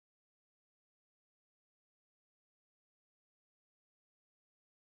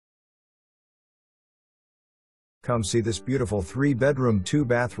Come see this beautiful 3-bedroom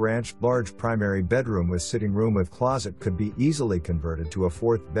 2-bath ranch. Large primary bedroom with sitting room with closet could be easily converted to a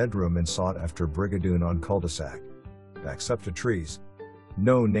 4th bedroom in sought-after Brigadoon on cul-de-sac. Backs up to trees.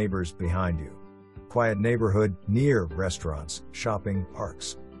 No neighbors behind you. Quiet neighborhood, near restaurants, shopping,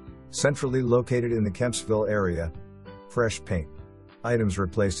 parks. Centrally located in the Kempsville area. Fresh paint. Items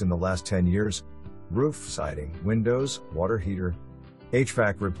replaced in the last 10 years. Roof, siding, windows, water heater.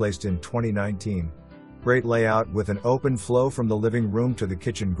 HVAC replaced in 2019. Great layout with an open flow from the living room to the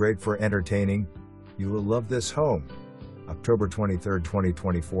kitchen, great for entertaining. You will love this home. October 23,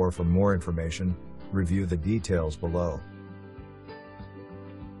 2024. For more information, review the details below.